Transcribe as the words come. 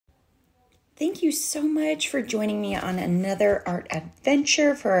Thank you so much for joining me on another art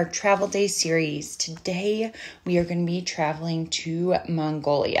adventure for our travel day series. Today, we are going to be traveling to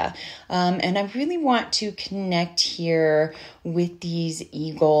Mongolia. And I really want to connect here with these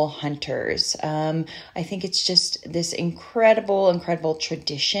eagle hunters. I think it's just this incredible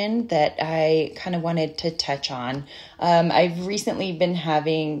tradition that I kind of wanted to touch on. I've recently been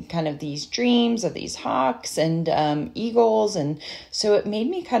having kind of these dreams of these hawks and eagles. And so it made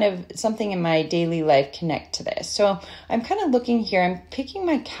me kind of something in my daily life connect to this. So I'm kind of looking here, I'm picking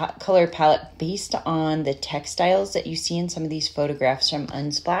my color palette based on the textiles that you see in some of these photographs from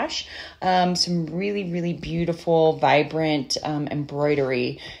Unsplash. Some really beautiful, vibrant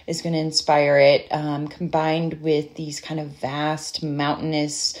embroidery is going to inspire it, combined with these kind of vast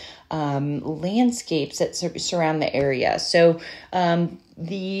mountainous landscapes that surround the area. So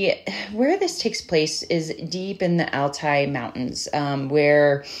where this takes place is deep in the Atlai Mountains,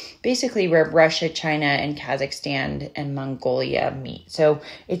 where Russia, China, and Kazakhstan and Mongolia meet. So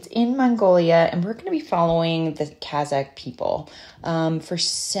it's in Mongolia, and we're going to be following the Kazakh people. For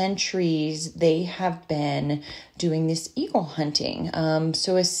centuries, they have been doing this eagle hunting.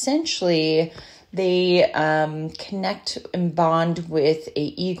 So essentially, they connect and bond with an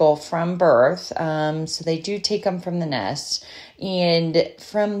eagle from birth. So they do take them from the nest. And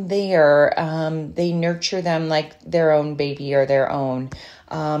from there, they nurture them like their own baby or their own.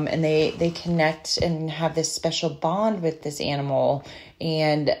 And they connect and have this special bond with this animal.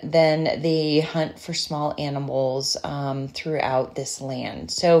 And then they hunt for small animals throughout this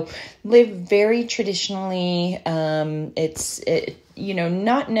land. So live very traditionally. Not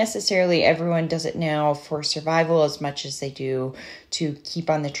necessarily everyone does it now for survival as much as they do to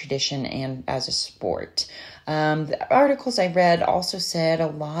keep on the tradition and as a sport. The articles I read also said a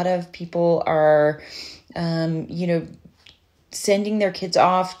lot of people are, sending their kids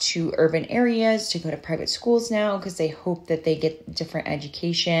off to urban areas to go to private schools now because they hope that they get different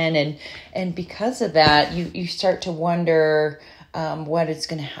education. And because of that, you start to wonder what is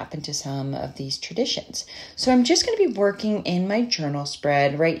going to happen to some of these traditions. So I'm just going to be working in my journal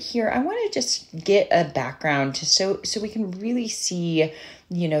spread right here. I want to just get a background so we can really see,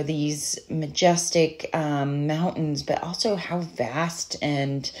 these majestic mountains, but also how vast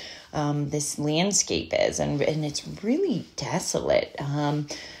and this landscape is, and it's really desolate.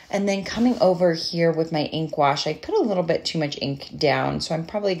 And then coming over here with my ink wash, I put a little bit too much ink down, so I'm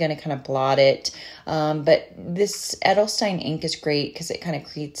probably going to kind of blot it. But this Edelstein ink is great because it kind of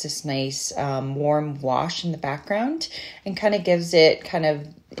creates this nice warm wash in the background and kind of gives it kind of,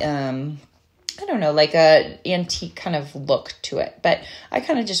 like a antique kind of look to it. But I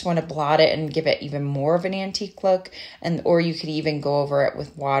kind of just want to blot it and give it even more of an antique look. Or you could even go over it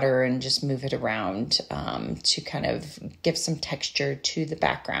with water and just move it around to kind of give some texture to the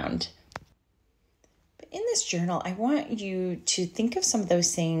background. In this journal, I want you to think of some of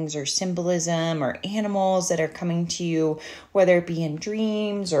those things or symbolism or animals that are coming to you, whether it be in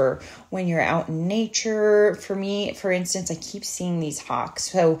dreams or when you're out in nature. For me, for instance, I keep seeing these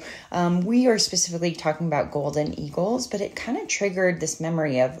hawks. So we are specifically talking about golden eagles, but it kind of triggered this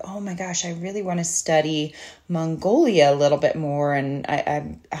memory of, oh my gosh, I really want to study Mongolia a little bit more. And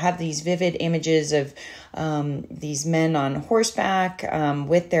I have these vivid images of these men on horseback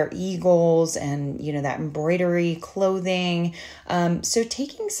with their eagles and, that embroidery clothing. So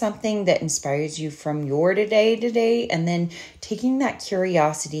taking something that inspires you from your today, and then taking that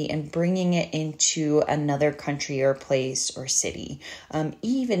curiosity and bringing it into another country or place or city,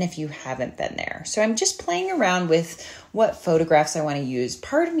 even if you haven't been there. So I'm just playing around with what photographs I want to use.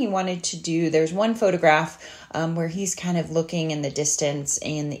 Part of me wanted to there's one photograph where he's kind of looking in the distance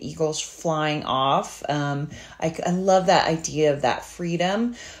and the eagle's flying off. I love that idea of that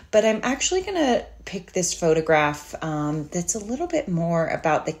freedom, but I'm actually going to pick this photograph that's a little bit more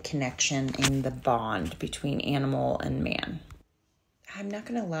about the connection and the bond between animal and man. I'm not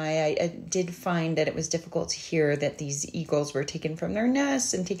going to lie, I did find that it was difficult to hear that these eagles were taken from their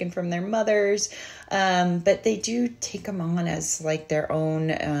nests and taken from their mothers, but they do take them on as like their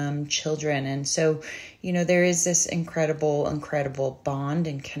own children. And so, there is this incredible bond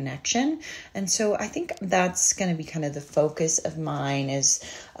and connection. And so I think that's going to be kind of the focus of mine is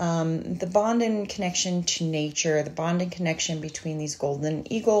the bond and connection to nature, the bond and connection between these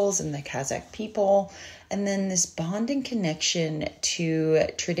golden eagles and the Kazakh people. And then this bond and connection to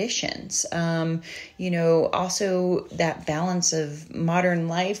traditions, also that balance of modern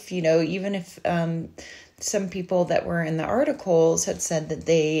life, even if some people that were in the articles had said that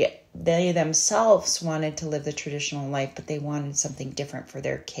they they themselves wanted to live the traditional life, but they wanted something different for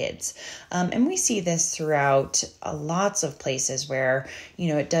their kids. And we see this throughout lots of places where,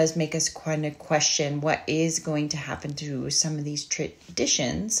 it does make us kind of question what is going to happen to some of these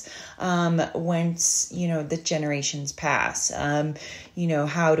traditions once, the generations pass.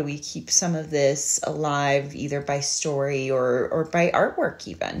 How do we keep some of this alive, either by story or by artwork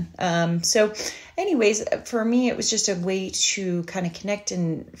even? So anyways, for me, it was just a way to kind of connect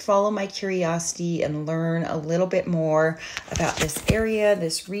and follow my curiosity and learn a little bit more about this area,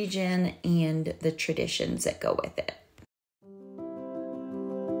 this region, and the traditions that go with it.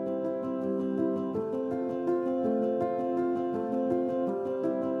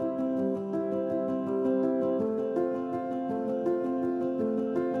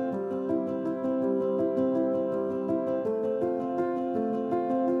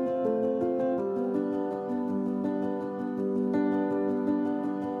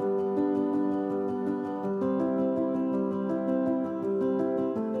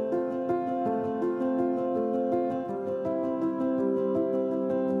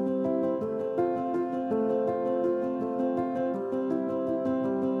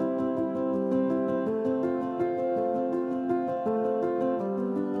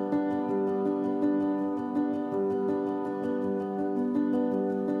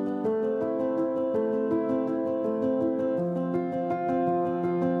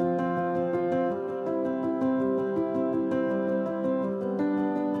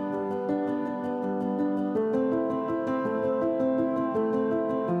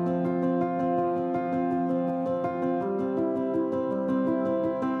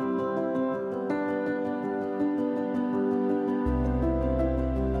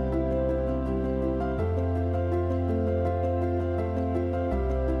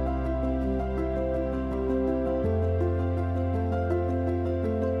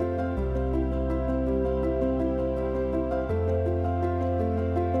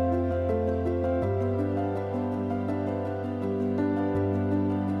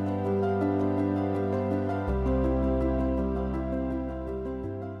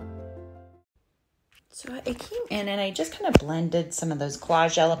 So I came in and I just kind of blended some of those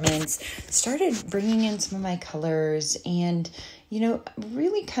collage elements, started bringing in some of my colors and,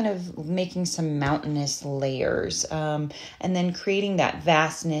 really kind of making some mountainous layers, and then creating that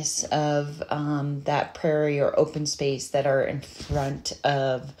vastness of that prairie or open space that are in front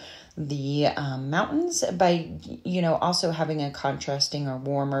of the mountains by, also having a contrasting or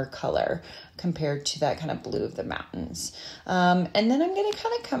warmer color compared to that kind of blue of the mountains. And then I'm going to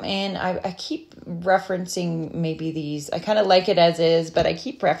kind of come in. I keep referencing maybe these. I kind of like it as is, but I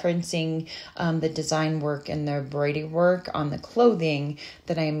keep referencing the design work and the embroidery work on the clothing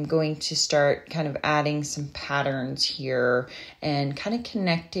that I'm going to start kind of adding some patterns here and kind of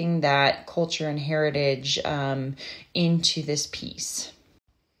connecting that culture and heritage into this piece.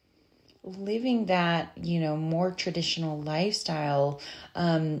 Living that, more traditional lifestyle,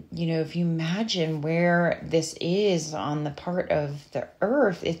 if you imagine where this is on the part of the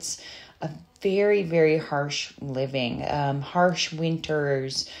earth, it's a very, very harsh living, harsh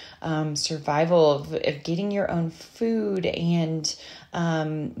winters, survival of getting your own food and,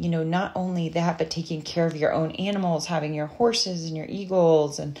 not only that, but taking care of your own animals, having your horses and your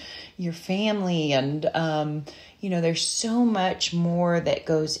eagles and your family. And, there's so much more that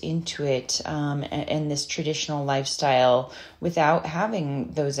goes into it and this traditional lifestyle without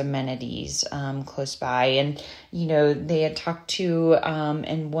having those amenities close by. And, they had talked to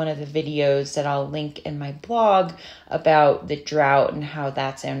in one of the videos that I'll link in my blog about the drought and how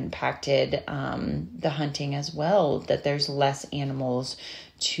that's impacted the hunting as well, that there's less animals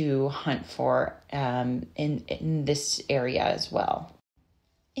to hunt for in this area as well.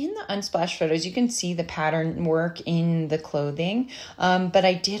 In the Unsplash photos, you can see the pattern work in the clothing, but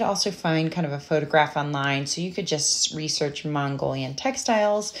I did also find kind of a photograph online, so you could just research Mongolian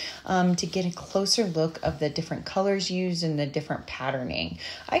textiles to get a closer look of the different colors used and the different patterning.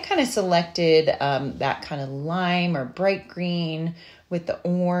 I kind of selected that kind of lime or bright green with the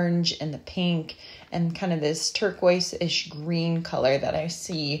orange and the pink and kind of this turquoise-ish green color that I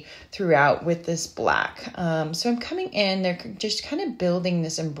see throughout with this black. So I'm coming in, they're just kind of building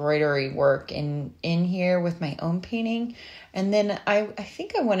this embroidery work in here with my own painting. And then I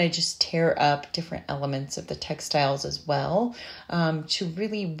think I want to just tear up different elements of the textiles as well to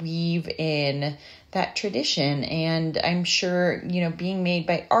really weave in that tradition. And I'm sure, being made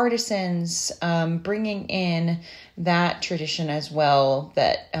by artisans, bringing in that tradition as well,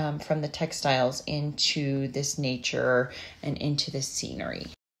 that from the textiles into this nature and into this scenery.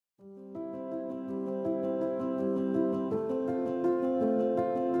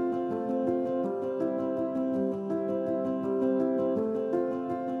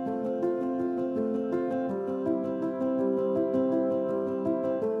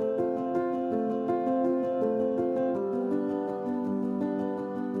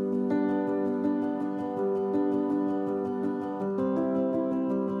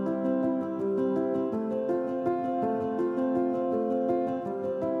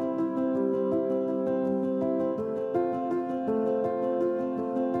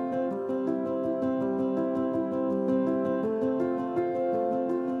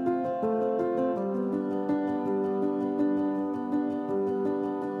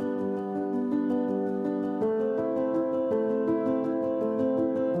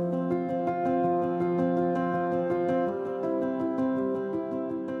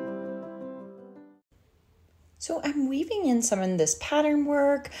 So I'm weaving in some of this pattern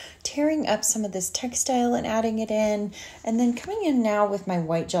work, tearing up some of this textile and adding it in, and then coming in now with my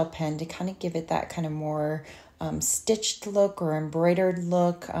white gel pen to kind of give it that kind of more stitched look or embroidered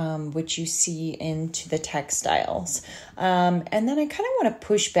look, which you see into the textiles. And then I kind of want to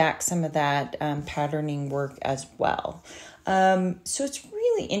push back some of that patterning work as well. So it's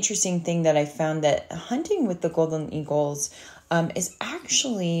really interesting thing that I found that hunting with the golden eagles is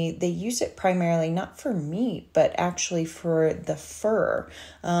actually, they use it primarily not for meat, but actually for the fur,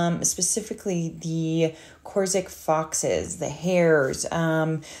 specifically the Kazakh foxes, the hares.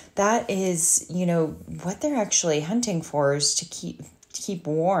 That is, what they're actually hunting for is to keep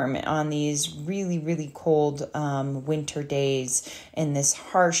warm on these really, really cold winter days in this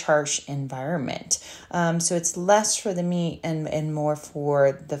harsh environment. So it's less for the meat and more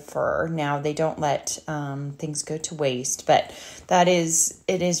for the fur. Now, they don't let things go to waste, but it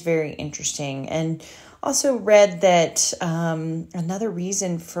is very interesting. And also read that another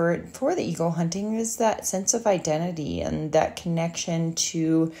reason for the eagle hunting is that sense of identity and that connection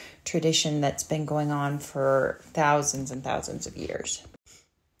to tradition that's been going on for thousands and thousands of years.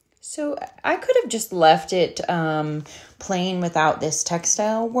 So I could have just left it plain without this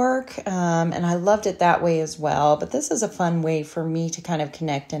textile work, and I loved it that way as well. But this is a fun way for me to kind of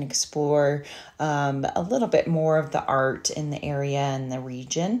connect and explore a little bit more of the art in the area and the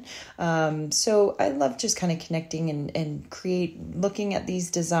region. So I love just kind of connecting and looking at these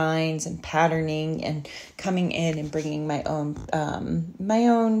designs and patterning and coming in and bringing my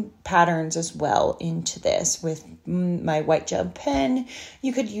own patterns as well into this with my white gel pen.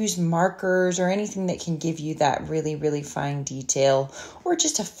 You could use markers or anything that can give you that really, really fine detail, or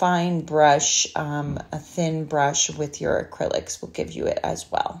just a fine brush, a thin brush with your acrylics will give you it as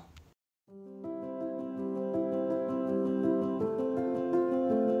well.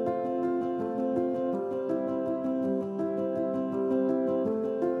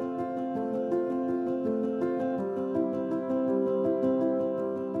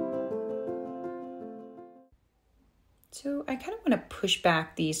 So I kind of want to push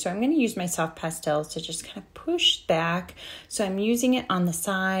back these. So I'm going to use my soft pastels to just kind of push back. So I'm using it on the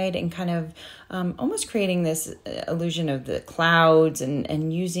side and kind of almost creating this illusion of the clouds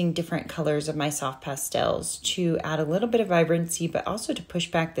and using different colors of my soft pastels to add a little bit of vibrancy, but also to push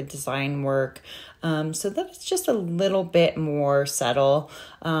back the design work so that it's just a little bit more subtle,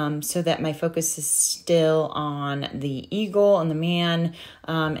 so that my focus is still on the eagle and the man,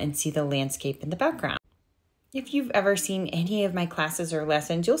 and see the landscape in the background. If you've ever seen any of my classes or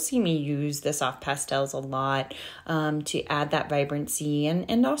lessons, you'll see me use the soft pastels a lot to add that vibrancy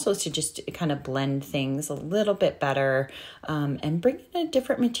and also to just kind of blend things a little bit better and bring in a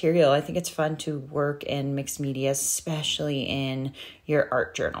different material. I think it's fun to work in mixed media, especially in your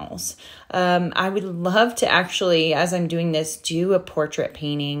art journals. I would love to actually, as I'm doing this, do a portrait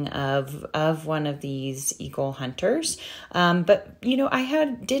painting of one of these eagle hunters. But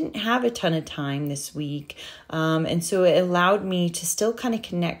I didn't have a ton of time this week. And so it allowed me to still kind of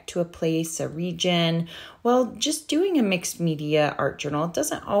connect to a place, a region. Well, just doing a mixed media art journal, it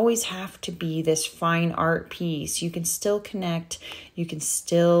doesn't always have to be this fine art piece. You can still connect, you can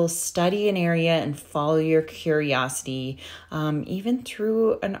still study an area and follow your curiosity, even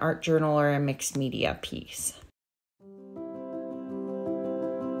through an art journal or a mixed media piece.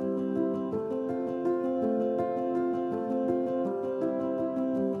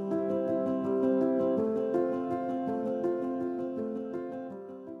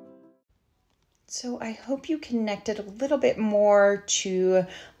 So I hope you connected a little bit more to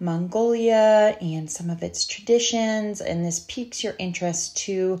Mongolia and some of its traditions, and this piques your interest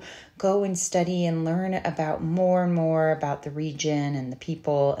to go and study and learn about more and more about the region and the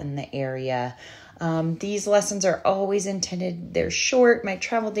people and the area. These lessons are always intended, they're short, my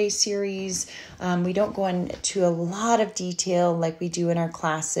travel day series. We don't go into a lot of detail like we do in our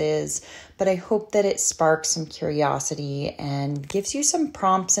classes, but I hope that it sparks some curiosity and gives you some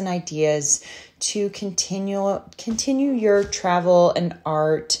prompts and ideas to continue your travel and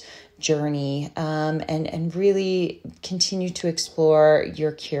art journey, and really continue to explore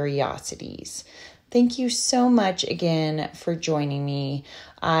your curiosities. Thank you so much again for joining me.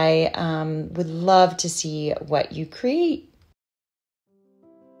 I would love to see what you create